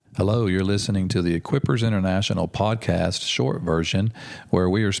Hello, you're listening to the Equippers International podcast short version, where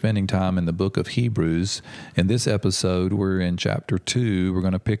we are spending time in the book of Hebrews. In this episode, we're in chapter 2. We're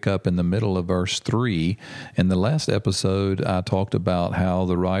going to pick up in the middle of verse 3. In the last episode, I talked about how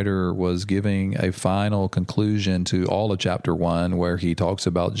the writer was giving a final conclusion to all of chapter 1, where he talks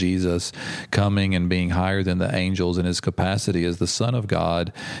about Jesus coming and being higher than the angels in his capacity as the Son of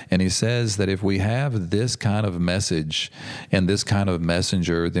God. And he says that if we have this kind of message and this kind of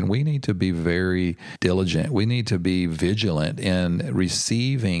messenger, then we need to be very diligent. We need to be vigilant in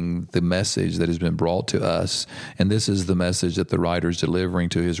receiving the message that has been brought to us. And this is the message that the writer is delivering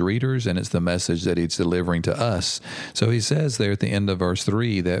to his readers, and it's the message that he's delivering to us. So he says there at the end of verse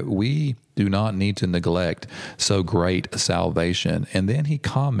 3 that we do not need to neglect so great a salvation. And then he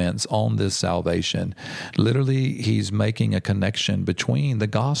comments on this salvation. Literally, he's making a connection between the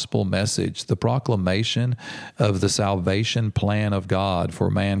gospel message, the proclamation of the salvation plan of God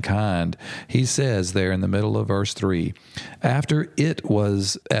for mankind. He says there in the middle of verse 3, after it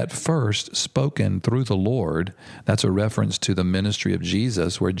was at first spoken through the Lord, that's a reference to the ministry of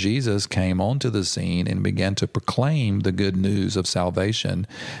Jesus, where Jesus came onto the scene and began to proclaim the good news of salvation.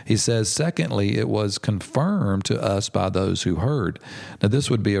 He says, secondly, it was confirmed to us by those who heard. Now, this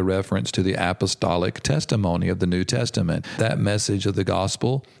would be a reference to the apostolic testimony of the New Testament, that message of the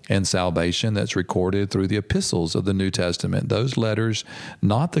gospel and salvation that's recorded through the epistles of the New Testament. Those letters,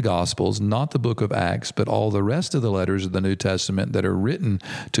 not the Gospels, not the book of Acts, but all the rest of the letters of the New Testament that are written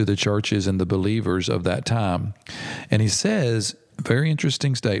to the churches and the believers of that time. And he says, very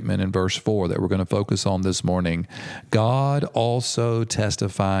interesting statement in verse 4 that we're going to focus on this morning. God also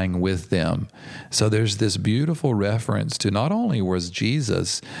testifying with them. So there's this beautiful reference to not only was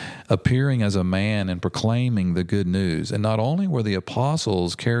Jesus appearing as a man and proclaiming the good news, and not only were the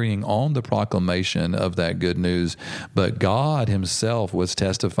apostles carrying on the proclamation of that good news, but God himself was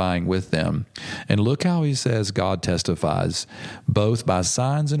testifying with them. And look how he says God testifies, both by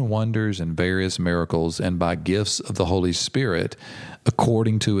signs and wonders and various miracles and by gifts of the Holy Spirit,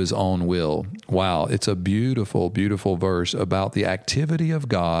 according to his own will. Wow, it's a beautiful, beautiful verse about the activity of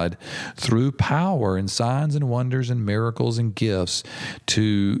God through power and signs and wonders and miracles and gifts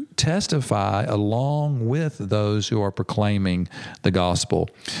to testify along with those who are proclaiming the gospel.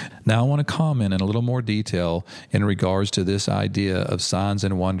 Now, I want to comment in a little more detail in regards to this idea of signs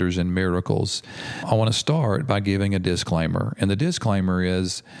and wonders and miracles. I want to start by giving a disclaimer. And the disclaimer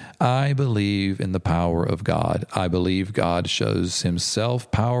is, I believe in the power of God. I believe God shows himself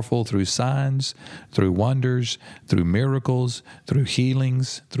powerful through signs, through wonders, through miracles, through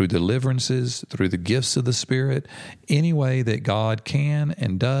healings, through deliverances, through the gifts of the Spirit. Any way that God can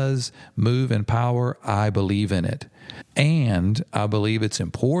and does move in power, I believe in it. And I believe it's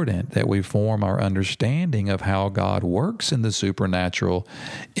important that we form our understanding of how God works in the supernatural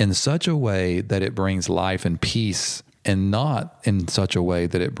in such a way that it brings life and peace, and not in such a way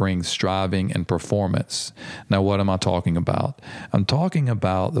that it brings striving and performance. Now, what am I talking about? I'm talking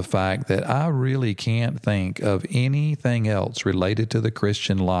about the fact that I really can't think of anything else related to the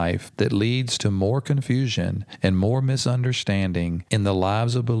Christian life that leads to more confusion and more misunderstanding in the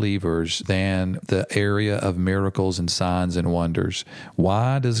lives of believers than the area of miracles and signs and wonders.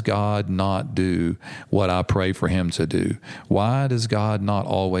 Why does God not do what I pray for him to do? Why does God not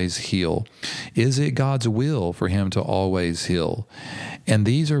always heal? Is it God's will for him to always heal? And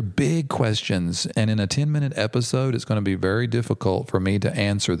these are big questions, and in a 10-minute episode, it's going to be very difficult for me to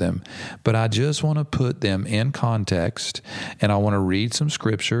answer them. But I just want to put them in context, and I want to read some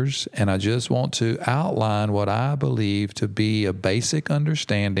scriptures, and I just want to outline what I believe to be a basic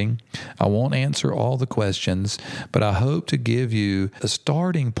understanding. I won't answer all the questions, but I hope to give you a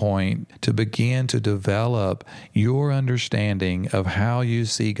starting point to begin to develop your understanding of how you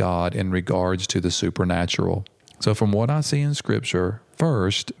see God in regards to the supernatural. So from what I see in Scripture,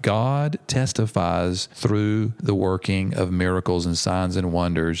 first, God testifies through the working of miracles and signs and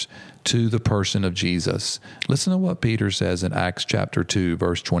wonders to the person of Jesus. Listen to what Peter says in Acts chapter 2,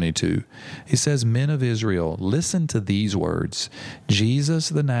 verse 22. He says, "Men of Israel, listen to these words. Jesus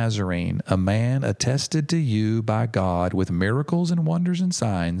the Nazarene, a man attested to you by God with miracles and wonders and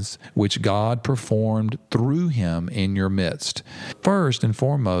signs, which God performed through him in your midst." First and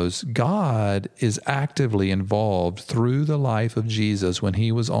foremost, God is actively involved through the life of Jesus when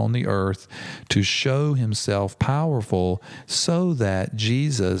he was on the earth to show himself powerful so that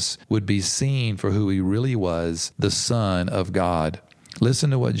Jesus would be seen for who he really was, the Son of God.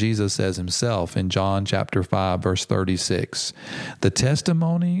 Listen to what Jesus says himself in John chapter 5, verse 36. The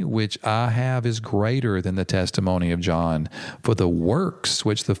testimony which I have is greater than the testimony of John, for the works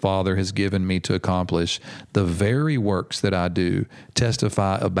which the Father has given me to accomplish, the very works that I do,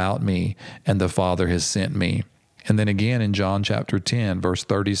 testify about me, and the Father has sent me. And then again in John chapter 10, verse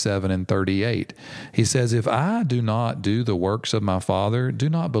 37 and 38, he says, if I do not do the works of my Father, do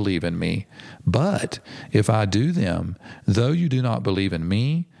not believe in me. But if I do them, though you do not believe in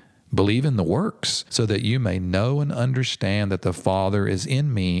me, believe in the works, so that you may know and understand that the Father is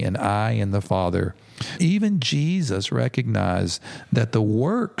in me and I in the Father. Even Jesus recognized that the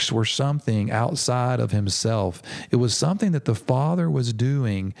works were something outside of himself. It was something that the Father was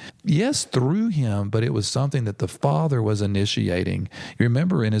doing, yes, through him, but it was something that the Father was initiating. You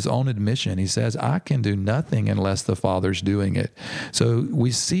remember in his own admission, he says, I can do nothing unless the Father's doing it. So we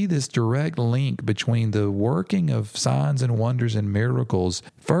see this direct link between the working of signs and wonders and miracles,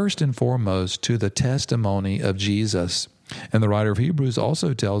 first and foremost, to the testimony of Jesus. And the writer of Hebrews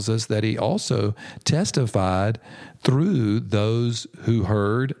also tells us that he also testified through those who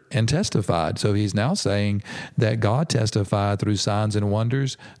heard and testified. So he's now saying that God testified through signs and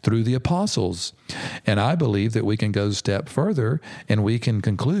wonders through the apostles. And I believe that we can go a step further and we can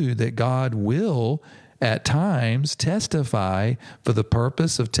conclude that God will at times testify for the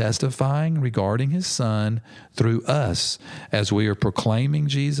purpose of testifying regarding his Son through us as we are proclaiming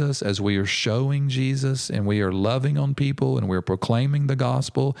Jesus, as we are showing Jesus, and we are loving on people and we're proclaiming the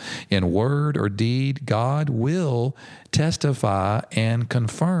gospel in word or deed. God will testify and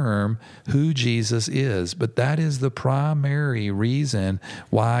confirm who Jesus is. But that is the primary reason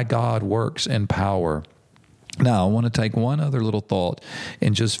why God works in power. Now, I want to take one other little thought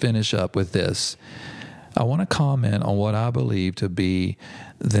and just finish up with this. I want to comment on what I believe to be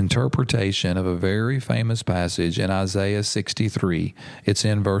the interpretation of a very famous passage in Isaiah 63. It's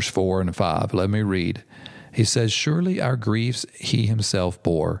in verse 4 and 5. Let me read. He says, surely our griefs he himself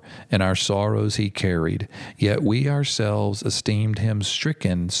bore, and our sorrows he carried. Yet we ourselves esteemed him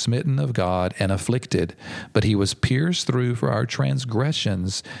stricken, smitten of God, and afflicted. But he was pierced through for our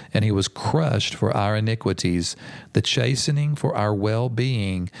transgressions, and he was crushed for our iniquities. The chastening for our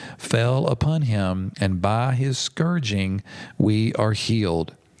well-being fell upon him, and by his scourging we are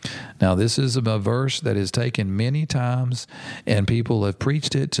healed. Now, this is a verse that is taken many times, and people have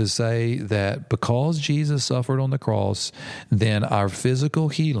preached it to say that because Jesus suffered on the cross, then our physical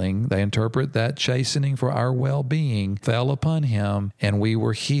healing, they interpret that chastening for our well-being, fell upon him, and we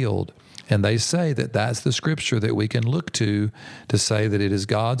were healed. And they say that that's the scripture that we can look to say that it is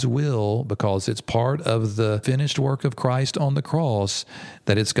God's will, because it's part of the finished work of Christ on the cross,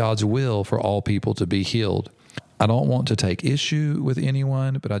 that it's God's will for all people to be healed. I don't want to take issue with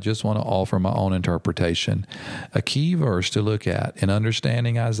anyone, but I just want to offer my own interpretation. A key verse to look at in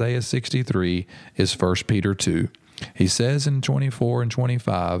understanding Isaiah 63 is 1 Peter 2. He says in 24 and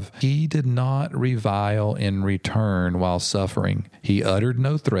 25, he did not revile in return while suffering. He uttered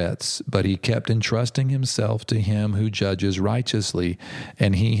no threats, but he kept entrusting himself to him who judges righteously,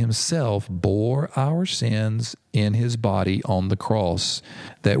 and he himself bore our sins in his body on the cross,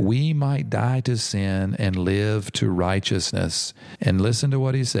 that we might die to sin and live to righteousness. And listen to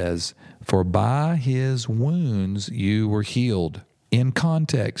what he says, for by his wounds you were healed. In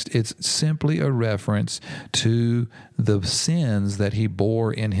context, it's simply a reference to the sins that he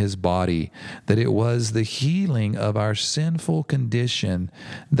bore in his body, that it was the healing of our sinful condition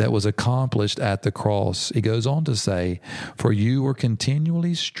that was accomplished at the cross. He goes on to say, for you were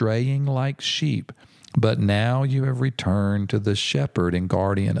continually straying like sheep, but now you have returned to the shepherd and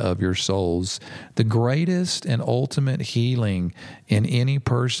guardian of your souls. The greatest and ultimate healing in any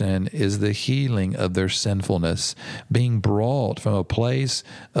person is the healing of their sinfulness, being brought from a place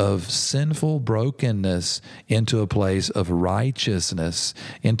of sinful brokenness into a place of righteousness,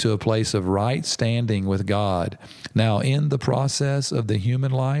 into a place of right standing with God. Now, in the process of the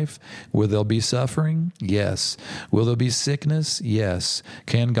human life, will there be suffering? Yes. Will there be sickness? Yes.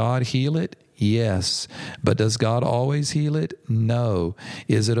 Can God heal it? Yes. But does God always heal it? No.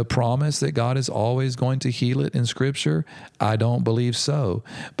 Is it a promise that God is always going to heal it in Scripture? I don't believe so.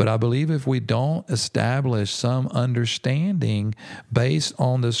 But I believe if we don't establish some understanding based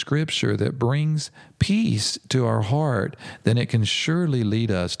on the Scripture that brings peace to our heart, then it can surely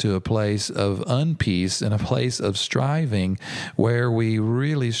lead us to a place of unpeace and a place of striving where we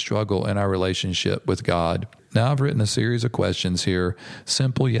really struggle in our relationship with God. Now, I've written a series of questions here,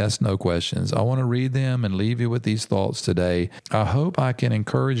 simple yes/no questions. I want to read them and leave you with these thoughts today. I hope I can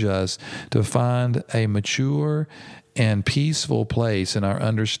encourage us to find a mature and peaceful place in our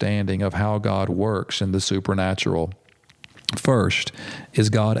understanding of how God works in the supernatural. First, is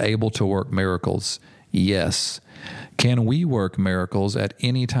God able to work miracles? Yes. Can we work miracles at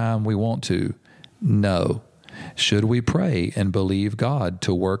any time we want to? No. Should we pray and believe God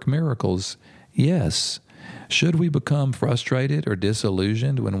to work miracles? Yes. Should we become frustrated or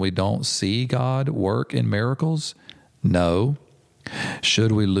disillusioned when we don't see God work in miracles? No.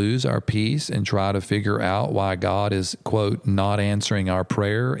 Should we lose our peace and try to figure out why God is, quote, not answering our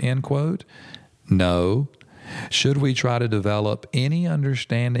prayer, end quote? No. Should we try to develop any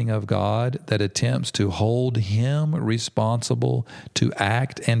understanding of God that attempts to hold Him responsible to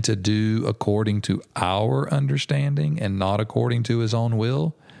act and to do according to our understanding and not according to His own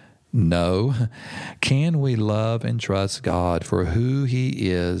will? No. Can we love and trust God for who He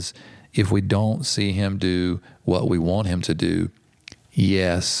is if we don't see Him do what we want Him to do?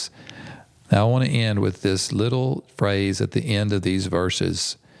 Yes. Now I want to end with this little phrase at the end of these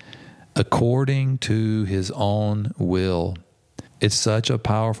verses. According to His own will. It's such a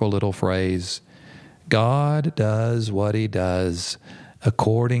powerful little phrase. God does what He does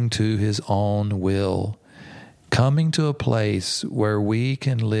according to His own will. Coming to a place where we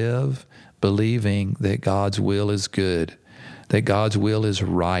can live believing that God's will is good, that God's will is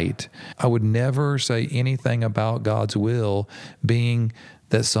right. I would never say anything about God's will being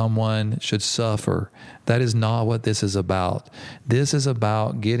that someone should suffer. That is not what this is about. This is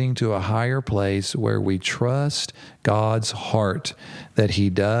about getting to a higher place where we trust God's heart, that He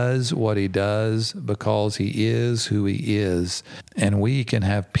does what He does because He is who He is, and we can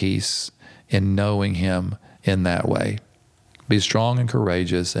have peace in knowing Him in that way. Be strong and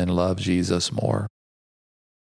courageous and love Jesus more.